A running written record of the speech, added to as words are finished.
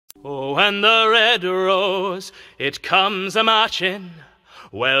When the red rose, it comes a-marching,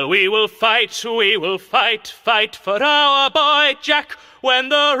 well, we will fight, fight for our boy Jack. When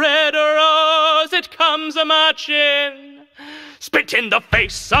the red rose, it comes a-marching, spit in the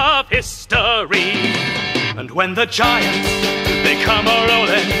face of history. And when the giants, they come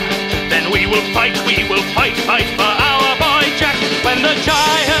a-rolling, then we will fight, fight for our boy Jack. When the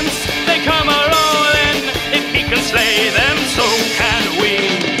giants, they come a-rolling, if he can slay them, so can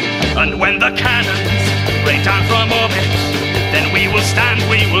we. And when the cannons rain down from orbit, then we will stand,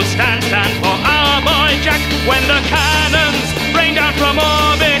 stand for our boy Jack. When the cannons rain down from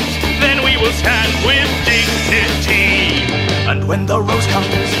orbit, then we will stand with dignity. And when the rose comes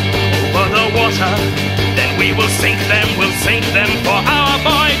over the water, then we will sink them, for our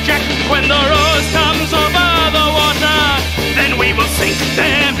boy Jack. When the rose comes over the water, then we will sink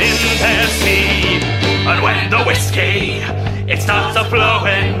them in their sea. And when the whiskey, it starts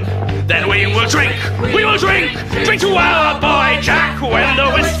a-flowing, then we will drink, drink to our boy Jack. When the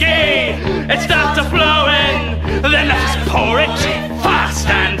whiskey, it starts a-flowing, then let us pour it fast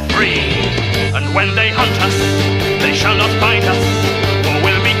and free. And when they hunt us, they shall not find us, for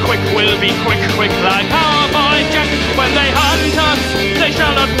we'll be quick like our boy Jack. When they hunt us, they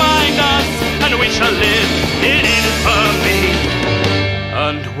shall not find us, and we shall live in infamy.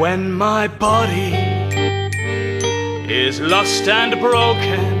 And when my body is lost and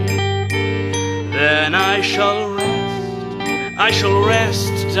broken, then I shall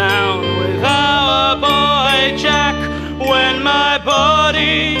rest down with our boy Jack. When my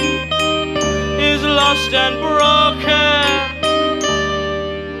body is lost and broken,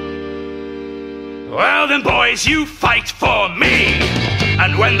 well then boys, you fight for me.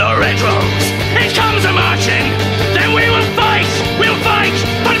 And when the red rose, it comes a-marching, then we will fight, fight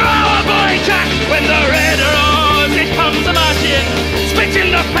for our boy Jack. When the red rose, it comes a-marching,